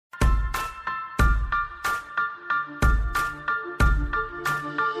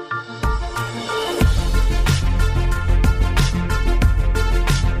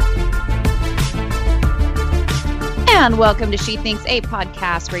And welcome to She Thinks, a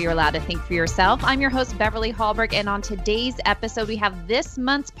podcast where you're allowed to think for yourself. I'm your host, Beverly Hallberg, and on today's episode, we have this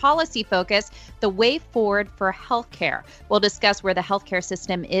month's policy focus, the way forward for healthcare. We'll discuss where the healthcare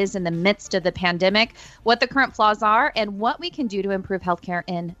system is in the midst of the pandemic, what the current flaws are, and what we can do to improve healthcare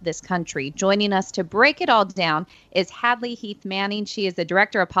in this country. Joining us to break it all down is Hadley Heath Manning. She is the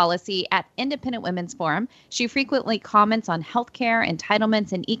Director of Policy at Independent Women's Forum. She frequently comments on healthcare,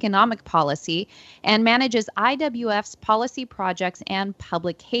 entitlements, and economic policy, and manages IWF's policy projects and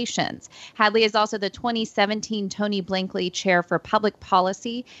publications. Hadley is also the 2017 Tony Blankley Chair for Public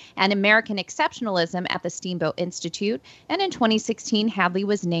Policy and American Exceptionalism at the Steamboat Institute. And in 2016, Hadley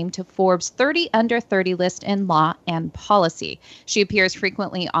was named to Forbes 30 Under 30 list in law and policy. She appears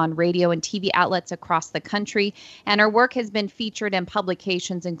frequently on radio and TV outlets across the country, and her work has been featured in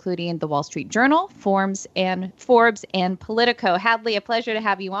publications including The Wall Street Journal, Forbes, and Politico. Hadley, a pleasure to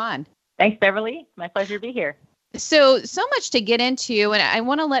have you on. Thanks, Beverly. My pleasure to be here. So much to get into, and I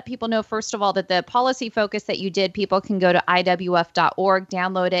want to let people know, first of all, that the policy focus that you did, people can go to IWF.org,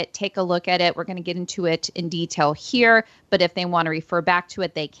 download it, take a look at it. We're going to get into it in detail here, but if they want to refer back to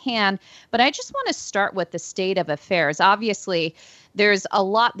it, they can. But I just want to start with the state of affairs. Obviously, there's a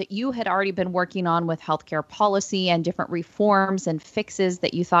lot that you had already been working on with healthcare policy and different reforms and fixes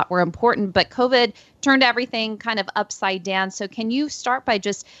that you thought were important, but COVID turned everything kind of upside down. So can you start by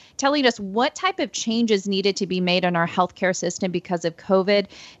just telling us what type of changes needed to be made in our healthcare system because of COVID,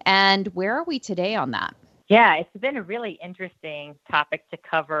 and where are we today on that? Yeah, it's been a really interesting topic to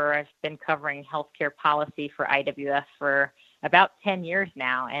cover. I've been covering healthcare policy for IWF for about 10 years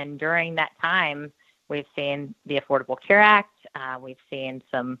now, and during that time, we've seen the Affordable Care Act. We've seen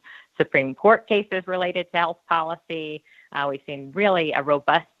some Supreme Court cases related to health policy. We've seen really a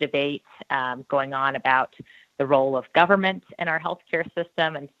robust debate going on about the role of government in our healthcare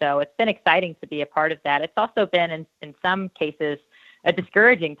system. And so it's been exciting to be a part of that. It's also been, in some cases, a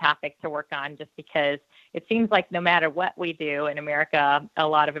discouraging topic to work on, just because it seems like no matter what we do in America, a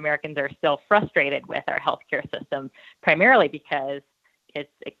lot of Americans are still frustrated with our healthcare system, primarily because it's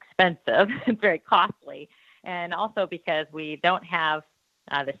expensive, it's very costly, and also because we don't have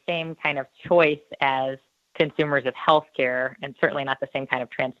the same kind of choice as consumers of healthcare, and certainly not the same kind of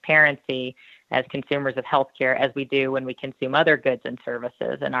transparency as consumers of healthcare as we do when we consume other goods and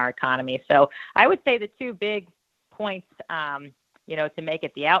services in our economy. So I would say the two big points, to make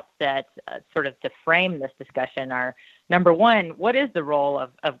at the outset, sort of to frame this discussion, are, number one, what is the role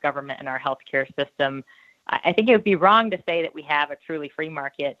of government in our healthcare system? I think it would be wrong to say that we have a truly free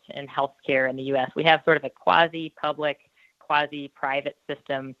market in healthcare in the U.S. We have sort of a quasi-public, quasi-private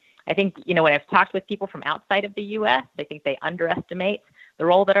system. I think, when I've talked with people from outside of the U.S., I think they underestimate the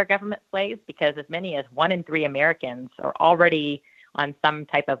role that our government plays, because as many as 1 in 3 Americans are already on some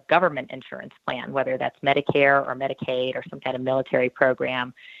type of government insurance plan, whether that's Medicare or Medicaid or some kind of military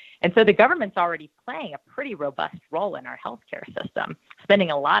program. And so the government's already playing a pretty robust role in our healthcare system, spending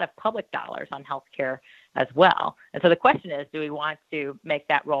a lot of public dollars on healthcare as well. And so the question is, do we want to make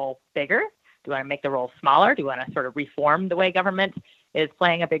that role bigger? Do we want to make the role smaller? Do we want to sort of reform the way government is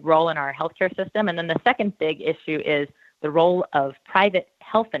playing a big role in our healthcare system? And then the second big issue is the role of private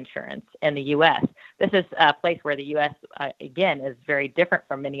health insurance in the U.S. This is a place where the U.S., again, is very different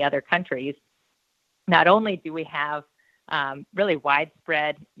from many other countries. Not only do we have really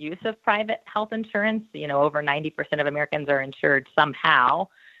widespread use of private health insurance, over 90% of Americans are insured somehow,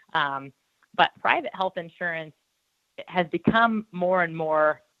 but private health insurance has become more and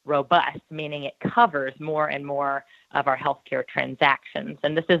more robust, meaning it covers more and more of our healthcare transactions.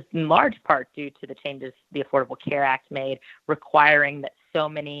 And this is in large part due to the changes the Affordable Care Act made, requiring that so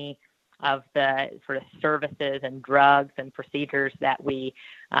many of the sort of services and drugs and procedures that we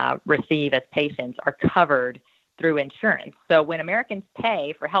receive as patients are covered through insurance. So when Americans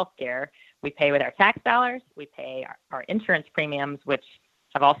pay for healthcare, we pay with our tax dollars, we pay our insurance premiums, which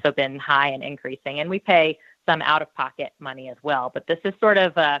have also been high and increasing, and we pay some out-of-pocket money as well. But this is sort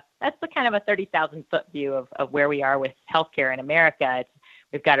of that's the kind of a 30,000-foot view of where we are with healthcare in America.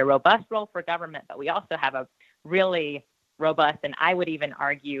 We've got a robust role for government, but we also have a really robust, and I would even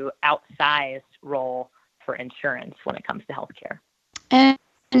argue outsized role for insurance when it comes to healthcare.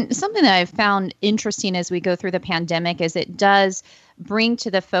 And something that I've found interesting as we go through the pandemic is it does bring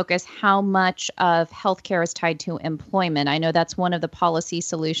to the focus how much of healthcare is tied to employment. I know that's one of the policy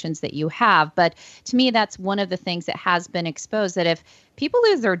solutions that you have, but to me, that's one of the things that has been exposed, that if people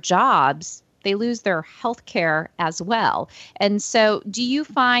lose their jobs, they lose their healthcare as well. And so do you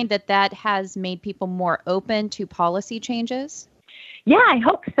find that that has made people more open to policy changes? Yeah, I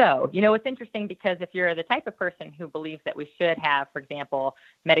hope so. It's interesting because if you're the type of person who believes that we should have, for example,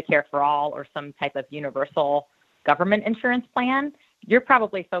 Medicare for all or some type of universal government insurance plan, you're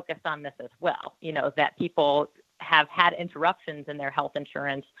probably focused on this as well, that people have had interruptions in their health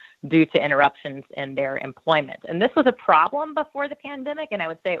insurance due to interruptions in their employment. And this was a problem before the pandemic, and I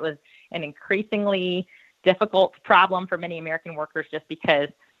would say it was an increasingly difficult problem for many American workers just because,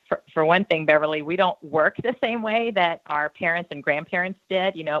 for one thing, Beverly, we don't work the same way that our parents and grandparents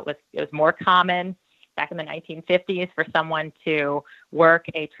did. It was more common back in the 1950s for someone to work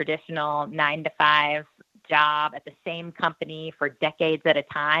a traditional 9-to-5 job at the same company for decades at a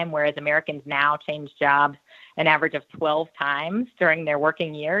time, whereas Americans now change jobs an average of 12 times during their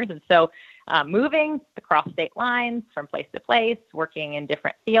working years. And so moving across state lines from place to place, working in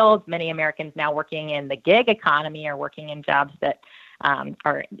different fields, many Americans now working in the gig economy are working in jobs that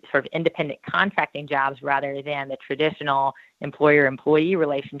are sort of independent contracting jobs rather than the traditional employer-employee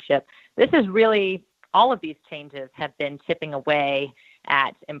relationship. This is really, all of these changes have been chipping away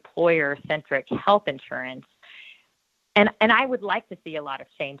at employer-centric health insurance. And I would like to see a lot of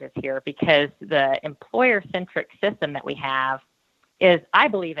changes here because the employer-centric system that we have is, I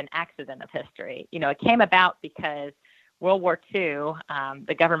believe, an accident of history. It came about because World War II,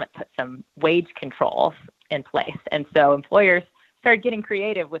 the government put some wage controls in place. And so employers started getting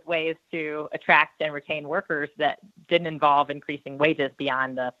creative with ways to attract and retain workers that didn't involve increasing wages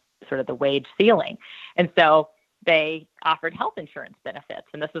beyond the sort of the wage ceiling. And so they offered health insurance benefits.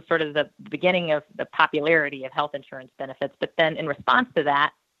 And this was sort of the beginning of the popularity of health insurance benefits. But then in response to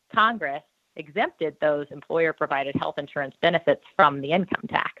that, Congress exempted those employer-provided health insurance benefits from the income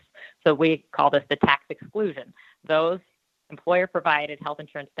tax. So we call this the tax exclusion. Those employer-provided health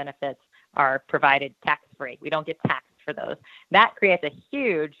insurance benefits are provided tax-free. We don't get taxed for those. That creates a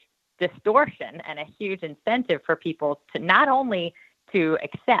huge distortion and a huge incentive for people to not only to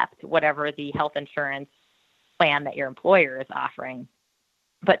accept whatever the health insurance plan that your employer is offering,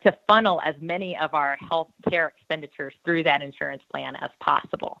 but to funnel as many of our health care expenditures through that insurance plan as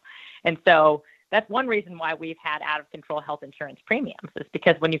possible. And so that's one reason why we've had out of control health insurance premiums, is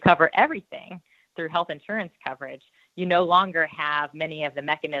because when you cover everything through health insurance coverage, you no longer have many of the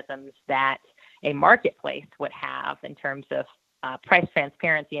mechanisms that a marketplace would have in terms of price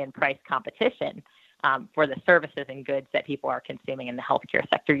transparency and price competition for the services and goods that people are consuming in the healthcare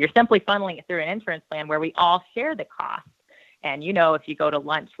sector. You're simply funneling it through an insurance plan where we all share the cost. And if you go to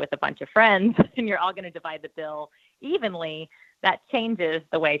lunch with a bunch of friends and you're all going to divide the bill evenly, that changes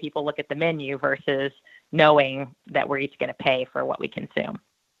the way people look at the menu versus knowing that we're each going to pay for what we consume.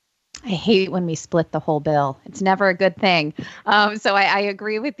 I hate when we split the whole bill. It's never a good thing. So I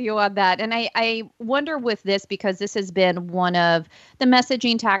agree with you on that. And I wonder with this, because this has been one of the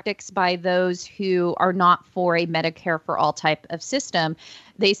messaging tactics by those who are not for a Medicare for all type of system.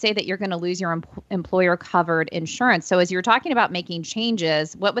 They say that you're going to lose your employer covered insurance. So as you're talking about making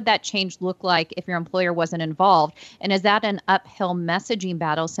changes, what would that change look like if your employer wasn't involved? And is that an uphill messaging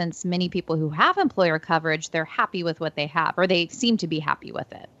battle, since many people who have employer coverage, they're happy with what they have, or they seem to be happy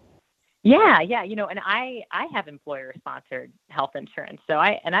with it? Yeah. And I have employer-sponsored health insurance. So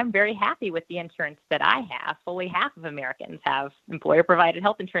I'm very happy with the insurance that I have. Fully half of Americans have employer-provided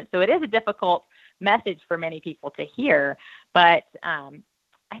health insurance. So it is a difficult message for many people to hear. But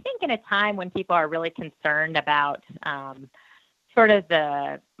I think in a time when people are really concerned about sort of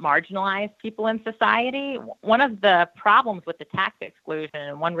the marginalized people in society, one of the problems with the tax exclusion,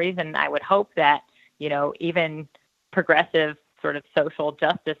 and one reason I would hope that, even progressive sort of social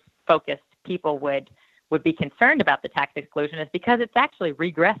justice focused people would be concerned about the tax exclusion, is because it's actually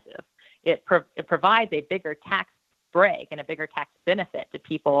regressive. It provides a bigger tax break and a bigger tax benefit to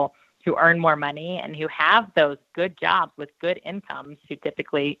people who earn more money and who have those good jobs with good incomes, who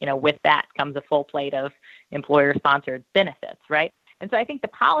typically, with that comes a full plate of employer-sponsored benefits, right? And so I think the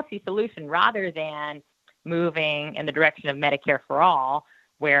policy solution, rather than moving in the direction of Medicare for all,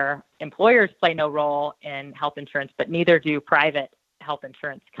 where employers play no role in health insurance, but neither do private health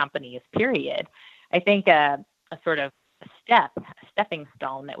insurance companies, period. I think a sort of stepping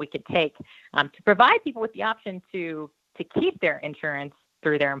stone that we could take to provide people with the option to keep their insurance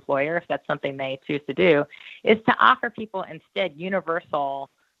through their employer, if that's something they choose to do, is to offer people instead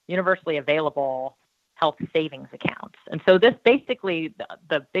universally available health savings accounts. And so this basically,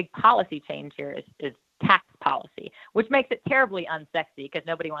 the big policy change here is tax policy, which makes it terribly unsexy because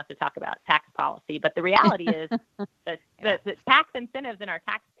nobody wants to talk about tax policy. But the reality is that the tax incentives in our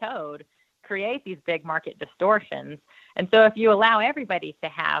tax code create these big market distortions. And so if you allow everybody to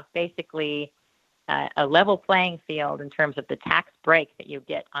have basically a level playing field in terms of the tax break that you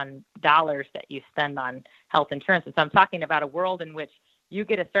get on dollars that you spend on health insurance, and so I'm talking about a world in which you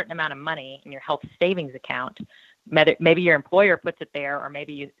get a certain amount of money in your health savings account maybe your employer puts it there, or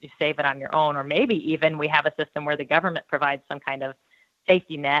maybe you save it on your own, or maybe even we have a system where the government provides some kind of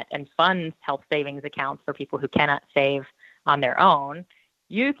safety net and funds health savings accounts for people who cannot save on their own.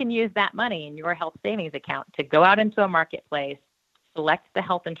 You can use that money in your health savings account to go out into a marketplace, select the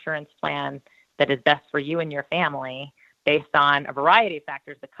health insurance plan that is best for you and your family based on a variety of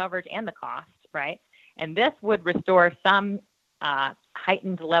factors, the coverage and the cost, right? And this would restore some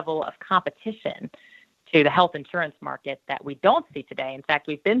heightened level of competition to the health insurance market that we don't see today. In fact,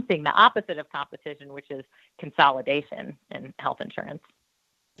 we've been seeing the opposite of competition, which is consolidation in health insurance.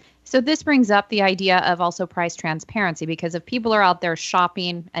 So this brings up the idea of also price transparency, because if people are out there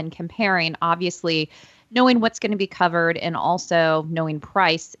shopping and comparing, obviously knowing what's going to be covered and also knowing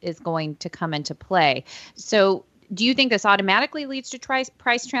price is going to come into play. So do you think this automatically leads to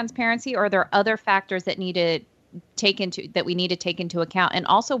price transparency, or are there other factors that we need to take into account? And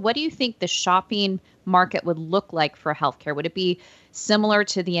also, what do you think the shopping market would look like for healthcare? Would it be similar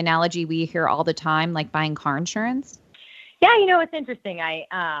to the analogy we hear all the time, like buying car insurance? Yeah, it's interesting.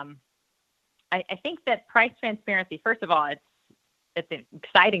 I think that price transparency, first of all, it's an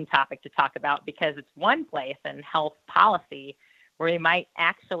exciting topic to talk about, because it's one place in health policy where we might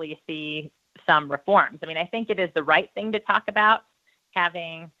actually see some reforms. I mean, I think it is the right thing to talk about,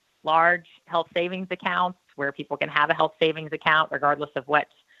 having large health savings accounts where people can have a health savings account regardless of what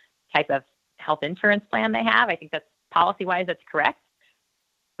type of health insurance plan they have. I think that's policy-wise, that's correct.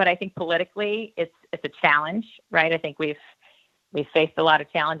 But I think politically, it's a challenge, right? I think we've faced a lot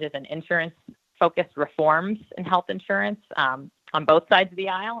of challenges in insurance-focused reforms in health insurance on both sides of the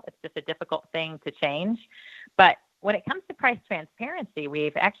aisle. It's just a difficult thing to change. But when it comes to price transparency,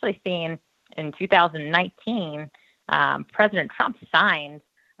 we've actually seen in 2019, President Trump signed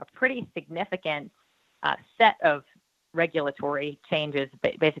a pretty significant set of regulatory changes,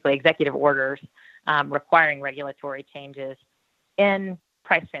 basically executive orders requiring regulatory changes in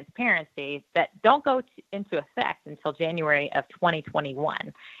price transparency that don't go into effect until January of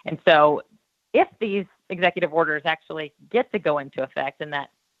 2021. And so if these executive orders actually get to go into effect, and that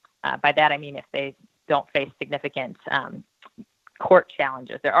by that I mean if they don't face significant court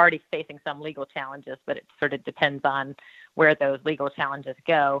challenges. They're already facing some legal challenges, but it sort of depends on where those legal challenges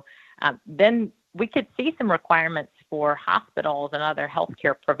go. Then we could see some requirements for hospitals and other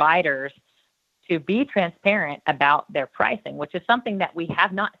healthcare providers to be transparent about their pricing, which is something that we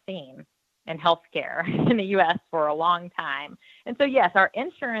have not seen in healthcare in the U.S. for a long time. And so, yes, our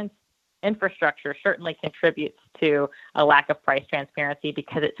insurance infrastructure certainly contributes to a lack of price transparency,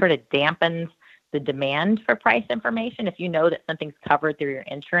 because it sort of dampens the demand for price information. If you know that something's covered through your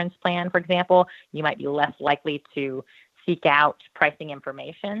insurance plan, for example, you might be less likely to seek out pricing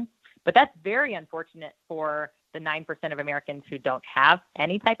information. But that's very unfortunate for the 9% of Americans who don't have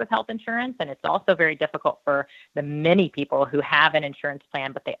any type of health insurance. And it's also very difficult for the many people who have an insurance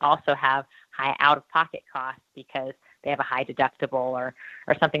plan, but they also have high out-of-pocket costs because they have a high deductible or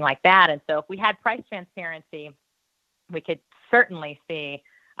something like that. And so if we had price transparency, we could certainly see,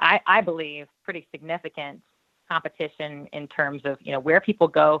 I believe, pretty significant competition in terms of, where people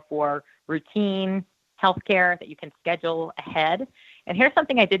go for routine healthcare that you can schedule ahead. And here's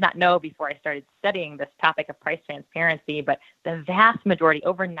something I did not know before I started studying this topic of price transparency, but the vast majority,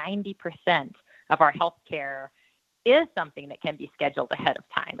 over 90% of our healthcare is something that can be scheduled ahead of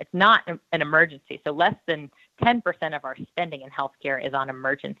time. It's not an emergency. So less than 10% of our spending in healthcare is on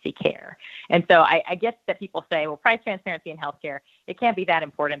emergency care. And so I get that people say, well, price transparency in healthcare, it can't be that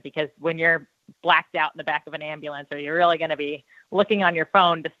important, because when you're blacked out in the back of an ambulance, or you're really going to be looking on your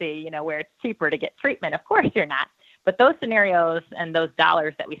phone to see, where it's cheaper to get treatment. Of course you're not. But those scenarios and those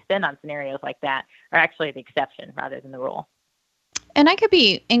dollars that we spend on scenarios like that are actually the exception rather than the rule. And I could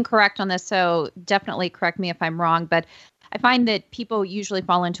be incorrect on this, so definitely correct me if I'm wrong, but I find that people usually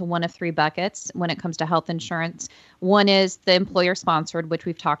fall into one of three buckets when it comes to health insurance. One is the employer sponsored, which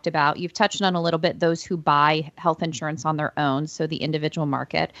we've talked about. You've touched on a little bit those who buy health insurance on their own, so the individual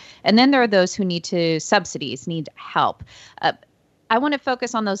market. And then there are those who need subsidies, need help. I want to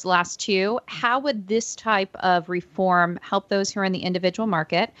focus on those last two. How would this type of reform help those who are in the individual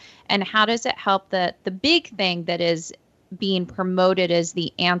market? And how does it help the big thing that is being promoted as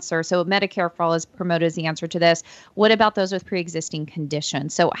the answer? So Medicare for All is promoted as the answer to this. What about those with pre-existing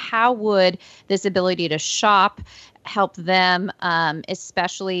conditions? So how would this ability to shop help them,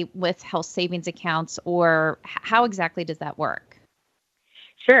 especially with health savings accounts, or how exactly does that work?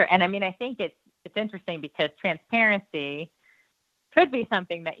 Sure. And I think it's interesting, because transparency could be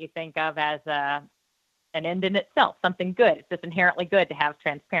something that you think of as an end in itself, something good. It's just inherently good to have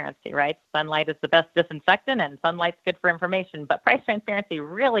transparency, right? Sunlight is the best disinfectant, and sunlight's good for information. But price transparency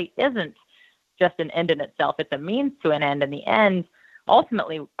really isn't just an end in itself. It's a means to an end. In the end,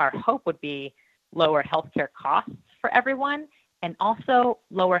 ultimately, our hope would be lower healthcare costs for everyone and also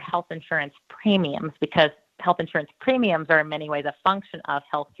lower health insurance premiums, because health insurance premiums are in many ways a function of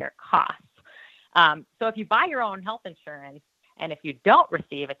healthcare costs. So if you buy your own health insurance and if you don't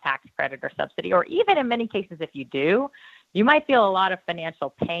receive a tax credit or subsidy, or even in many cases if you do, you might feel a lot of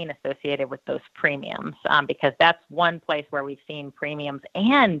financial pain associated with those premiums, because that's one place where we've seen premiums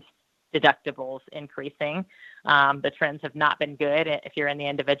and deductibles increasing. The trends have not been good. If you're in the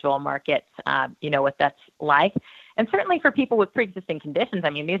individual market, you know what that's like. And certainly for people with pre-existing conditions, I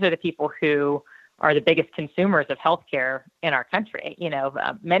mean, these are the people who are the biggest consumers of healthcare in our country. You know,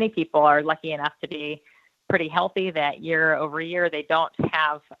 many people are lucky enough to be pretty healthy that year over year they don't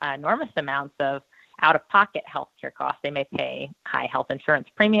have enormous amounts of out-of-pocket healthcare costs. They may pay high health insurance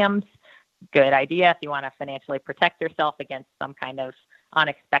premiums. Good idea if you want to financially protect yourself against some kind of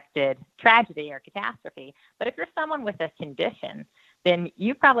unexpected tragedy or catastrophe. But if you're someone with a condition, then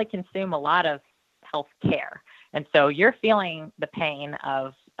you probably consume a lot of health care. And so you're feeling the pain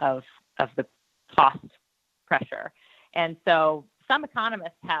of the cost pressure. And so some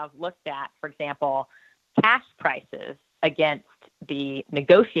economists have looked at, for example, cash prices against the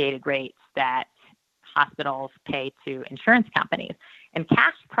negotiated rates that hospitals pay to insurance companies. And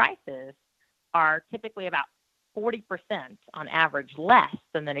cash prices are typically about 40% on average less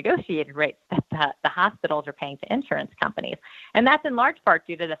than the negotiated rates that the hospitals are paying to insurance companies. And that's in large part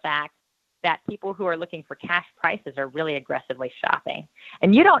due to the fact that people who are looking for cash prices are really aggressively shopping.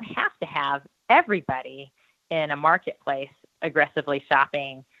 And you don't have to have everybody in a marketplace aggressively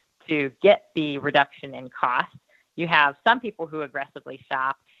shopping to get the reduction in cost. You have some people who aggressively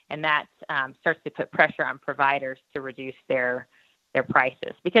shop, and that starts to put pressure on providers to reduce their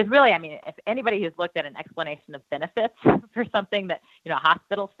prices. Because really, I mean, if anybody who's looked at an explanation of benefits for something that, you know,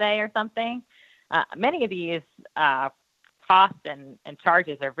 hospitals say or something, many of these costs and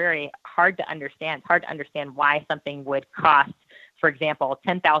charges are very hard to understand. It's hard to understand why something would cost, for example,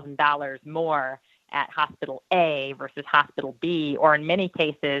 $10,000 more at hospital A versus hospital B, or in many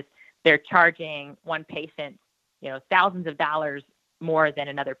cases, they're charging one patient, you know, thousands of dollars more than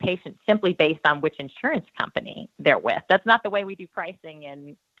another patient simply based on which insurance company they're with. That's not the way we do pricing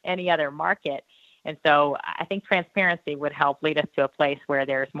in any other market. And so I think transparency would help lead us to a place where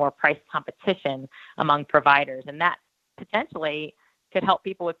there's more price competition among providers. And that potentially could help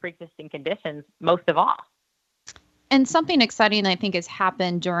people with pre-existing conditions most of all. And something exciting I think has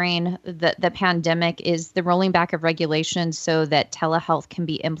happened during the pandemic is the rolling back of regulations so that telehealth can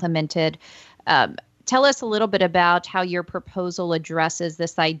be implemented. Tell us a little bit about how your proposal addresses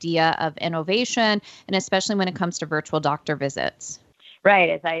this idea of innovation, and especially when it comes to virtual doctor visits. Right.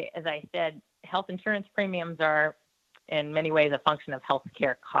 As I said, health insurance premiums are in many ways a function of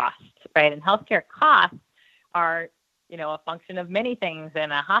healthcare costs, right? And healthcare costs are, you know, a function of many things.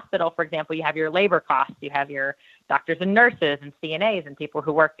 In a hospital, for example, you have your labor costs, you have your doctors and nurses and CNAs and people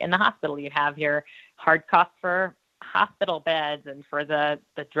who work in the hospital, you have your hard costs for hospital beds and for the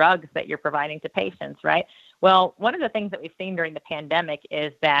drugs that you're providing to patients, right? Well, one of the things that we've seen during the pandemic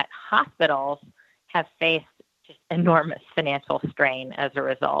is that hospitals have faced just enormous financial strain as a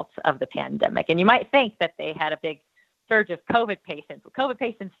result of the pandemic. And you might think that they had a big surge of COVID patients. Well, COVID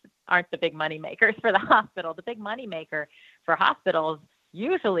patients aren't the big money makers for the hospital. The big money maker for hospitals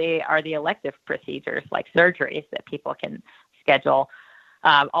usually are the elective procedures like surgeries that people can schedule.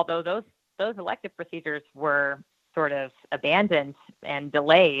 Although those elective procedures were sort of abandoned and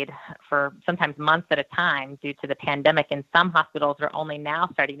delayed for sometimes months at a time due to the pandemic. And some hospitals are only now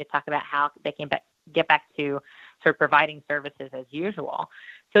starting to talk about how they can get back to sort of providing services as usual.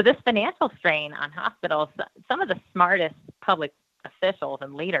 So this financial strain on hospitals, some of the smartest public officials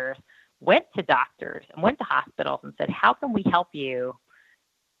and leaders went to doctors and went to hospitals and said, how can we help you,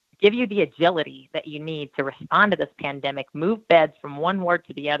 give you the agility that you need to respond to this pandemic, move beds from one ward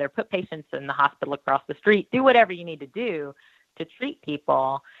to the other, put patients in the hospital across the street, do whatever you need to do to treat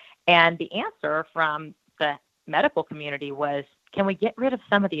people. And the answer from the medical community was, can we get rid of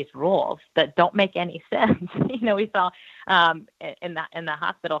some of these rules that don't make any sense? You know, we saw in the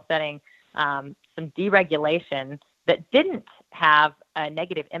hospital setting some deregulation that didn't have a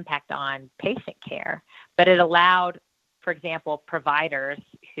negative impact on patient care, but it allowed, for example, providers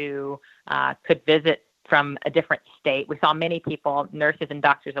who could visit from a different state. We saw many people, nurses and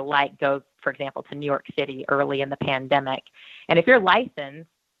doctors alike, go, for example, to New York City early in the pandemic. And if you're licensed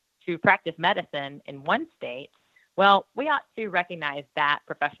to practice medicine in one state, well, we ought to recognize that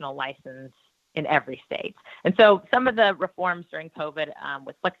professional license in every state. And so some of the reforms during COVID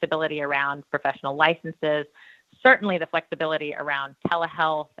with flexibility around professional licenses certainly the flexibility around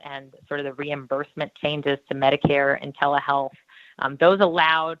telehealth and sort of the reimbursement changes to Medicare and telehealth. Those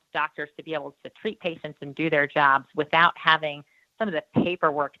allowed doctors to be able to treat patients and do their jobs without having some of the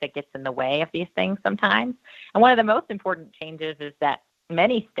paperwork that gets in the way of these things sometimes. And one of the most important changes is that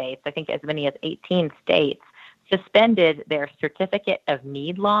many states, I think as many as 18 states, suspended their certificate of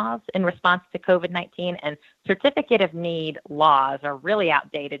need laws in response to COVID-19. And certificate of need laws are really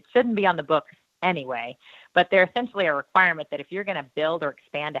outdated, shouldn't be on the books anyway, but they're essentially a requirement that if you're going to build or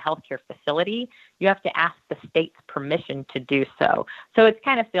expand a healthcare facility, you have to ask the state's permission to do so. So it's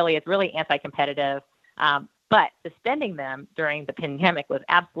kind of silly. It's really anti-competitive. But suspending them during the pandemic was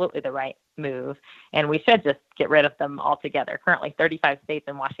absolutely the right move, and we should just get rid of them altogether. Currently, 35 states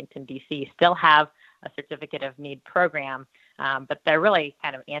and Washington, D.C. still have a certificate of need program, but they're really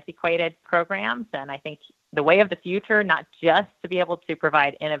kind of antiquated programs. And I think the way of the future, not just to be able to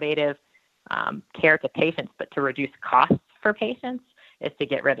provide innovative care to patients, but to reduce costs for patients, is to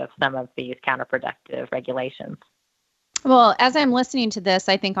get rid of some of these counterproductive regulations. Well, as I'm listening to this,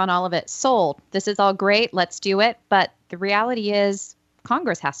 I think on all of it, sold. This is all great. Let's do it. But the reality is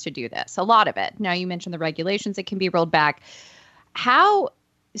Congress has to do this, a lot of it. Now, you mentioned the regulations that can be rolled back.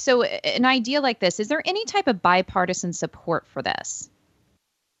 So an idea like this, is there any type of bipartisan support for this?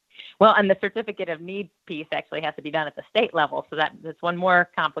 Well, and the certificate of need piece actually has to be done at the state level. So that's one more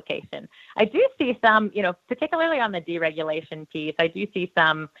complication. I do see some, particularly on the deregulation piece, I do see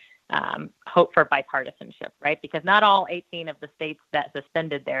some hope for bipartisanship, right? Because not all 18 of the states that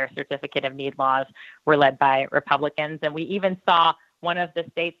suspended their certificate of need laws were led by Republicans. And we even saw one of the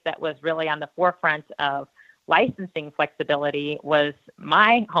states that was really on the forefront of licensing flexibility was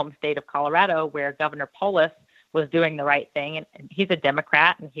my home state of Colorado, where Governor Polis was doing the right thing. And he's a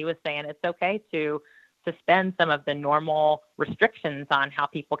Democrat, and he was saying it's okay to suspend some of the normal restrictions on how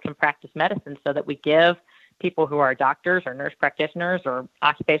people can practice medicine so that we give people who are doctors or nurse practitioners or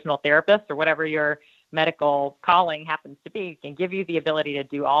occupational therapists or whatever your medical calling happens to be, can give you the ability to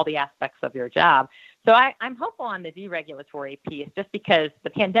do all the aspects of your job. So I'm hopeful on the deregulatory piece, just because the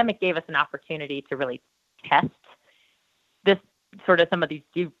pandemic gave us an opportunity to really test this sort of some of these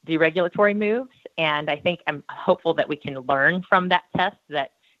deregulatory moves. And I think I'm hopeful that we can learn from that test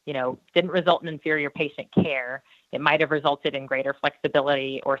that, didn't result in inferior patient care. It might have resulted in greater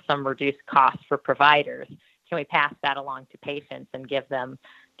flexibility or some reduced costs for providers. Can we pass that along to patients and give them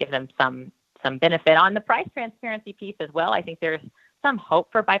some benefit on the price transparency piece as well? I think there's some hope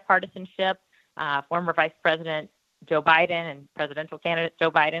for bipartisanship. Former Vice President Joe Biden and presidential candidate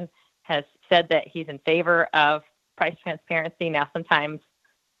Joe Biden has said that he's in favor of price transparency. Now, sometimes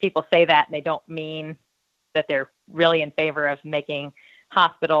people say that and they don't mean that they're really in favor of making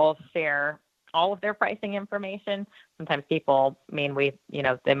hospitals share all of their pricing information. Sometimes people mean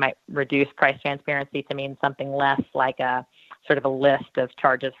they might reduce price transparency to mean something less, like a sort of a list of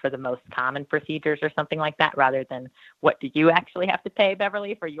charges for the most common procedures or something like that, rather than what do you actually have to pay,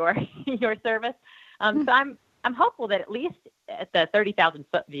 Beverly, for your service. So I'm hopeful that at least at the 30,000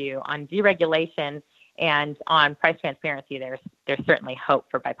 foot view on deregulation and on price transparency, there's certainly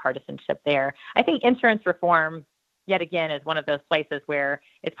hope for bipartisanship there. I think insurance reform, yet again, is one of those places where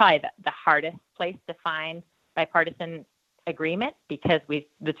it's probably the hardest place to find bipartisan agreement, because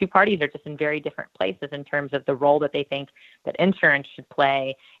the two parties are just in very different places in terms of the role that they think that insurance should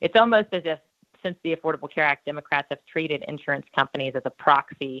play. It's almost as if, since the Affordable Care Act, Democrats have treated insurance companies as a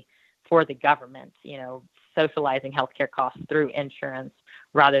proxy for the government, socializing healthcare costs through insurance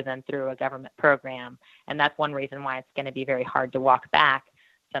rather than through a government program. And that's one reason why it's going to be very hard to walk back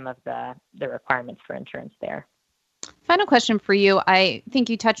some of the requirements for insurance there. Final question for you. I think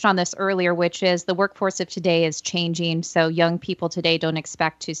you touched on this earlier, which is the workforce of today is changing. So young people today don't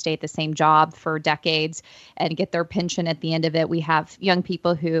expect to stay at the same job for decades and get their pension at the end of it. We have young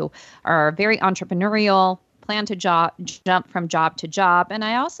people who are very entrepreneurial, plan to jump from job to job. And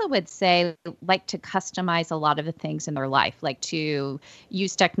I also would say like to customize a lot of the things in their life, like to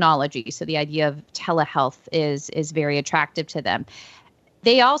use technology. So the idea of telehealth is very attractive to them.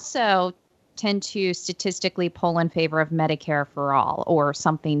 They also tend to statistically poll in favor of Medicare for all or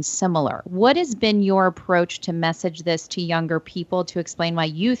something similar. What has been your approach to message this to younger people to explain why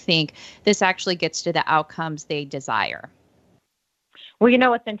you think this actually gets to the outcomes they desire? Well,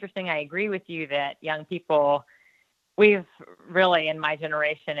 what's interesting, I agree with you that young people, we've really, in my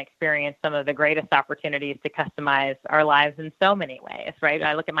generation, experienced some of the greatest opportunities to customize our lives in so many ways, right?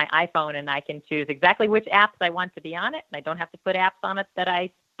 I look at my iPhone and I can choose exactly which apps I want to be on it, and I don't have to put apps on it that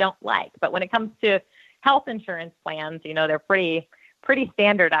I don't like. But when it comes to health insurance plans, they're pretty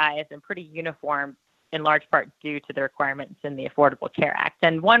standardized and pretty uniform, in large part due to the requirements in the Affordable Care Act.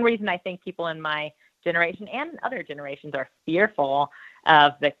 And one reason I think people in my generation and other generations are fearful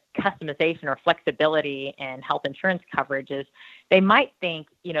of the customization or flexibility in health insurance coverages, they might think,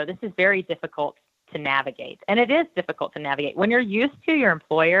 this is very difficult to navigate. And it is difficult to navigate. When you're used to your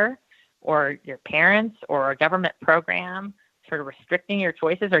employer or your parents or a government program sort of restricting your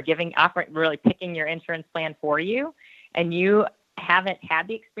choices or really picking your insurance plan for you, and you haven't had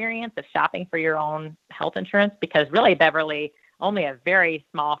the experience of shopping for your own health insurance, because really, Beverly, only a very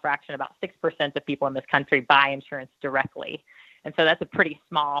small fraction, about 6% of people in this country buy insurance directly. And so that's a pretty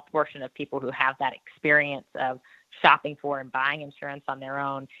small portion of people who have that experience of shopping for and buying insurance on their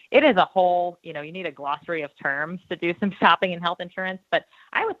own. It is a whole, you need a glossary of terms to do some shopping in health insurance. But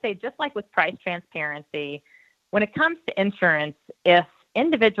I would say, just like with price transparency, when it comes to insurance, if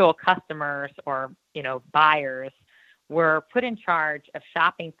individual customers or, buyers were put in charge of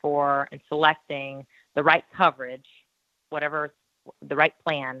shopping for and selecting the right coverage, whatever the right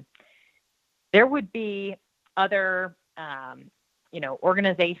plan, there would be other,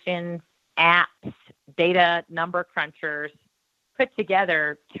 organizations, apps, data number crunchers put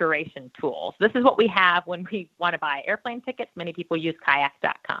together curation tools. This is what we have when we want to buy airplane tickets. Many people use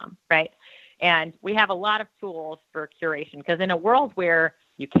kayak.com, right? And we have a lot of tools for curation, because in a world where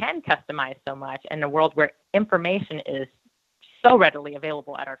you can customize so much, and a world where information is so readily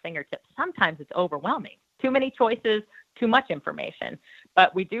available at our fingertips, sometimes it's overwhelming. Too many choices, too much information.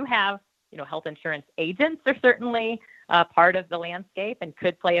 But we do have, health insurance agents are certainly part of the landscape and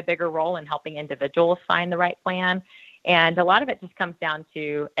could play a bigger role in helping individuals find the right plan. And a lot of it just comes down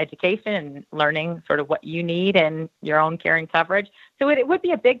to education and learning sort of what you need in your own caring coverage. So it would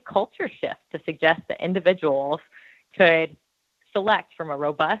be a big culture shift to suggest that individuals could select from a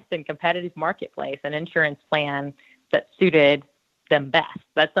robust and competitive marketplace an insurance plan that suited them best.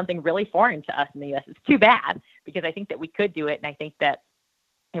 That's something really foreign to us in the U.S. It's too bad, because I think that we could do it, and I think that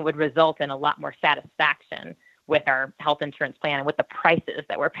it would result in a lot more satisfaction with our health insurance plan and with the prices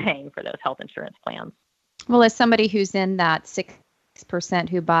that we're paying for those health insurance plans. Well, as somebody who's in that 6%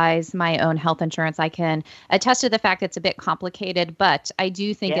 who buys my own health insurance, I can attest to the fact that it's a bit complicated, but I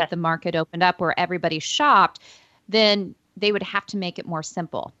do think if the market opened up where everybody shopped, then they would have to make it more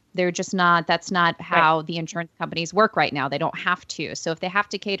simple. They're just not, that's not how the insurance companies work right now. They don't have to. So if they have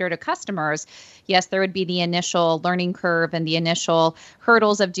to cater to customers, yes, there would be the initial learning curve and the initial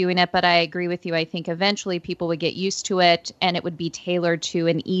hurdles of doing it. But I agree with you. I think eventually people would get used to it, and it would be tailored to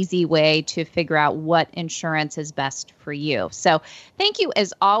an easy way to figure out what insurance is best for you. So thank you,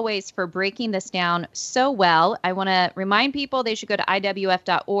 as always, for breaking this down so well. I want to remind people they should go to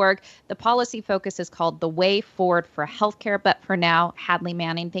IWF.org. The policy focus is called The Way Forward for Healthcare. But for now, Hadley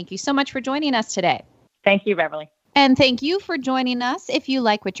Manning, thank you so much for joining us today. Thank you, Beverly. And thank you for joining us. If you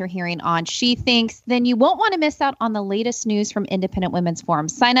like what you're hearing on She Thinks, then you won't want to miss out on the latest news from Independent Women's Forum.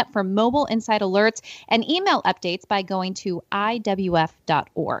 Sign up for mobile insight alerts and email updates by going to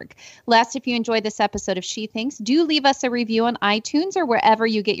IWF.org. Last, if you enjoyed this episode of She Thinks, do leave us a review on iTunes or wherever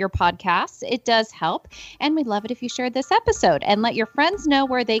you get your podcasts. It does help. And we'd love it if you shared this episode and let your friends know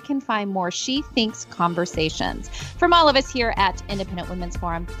where they can find more She Thinks conversations. From all of us here at Independent Women's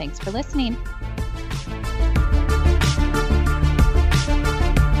Forum, thanks for listening.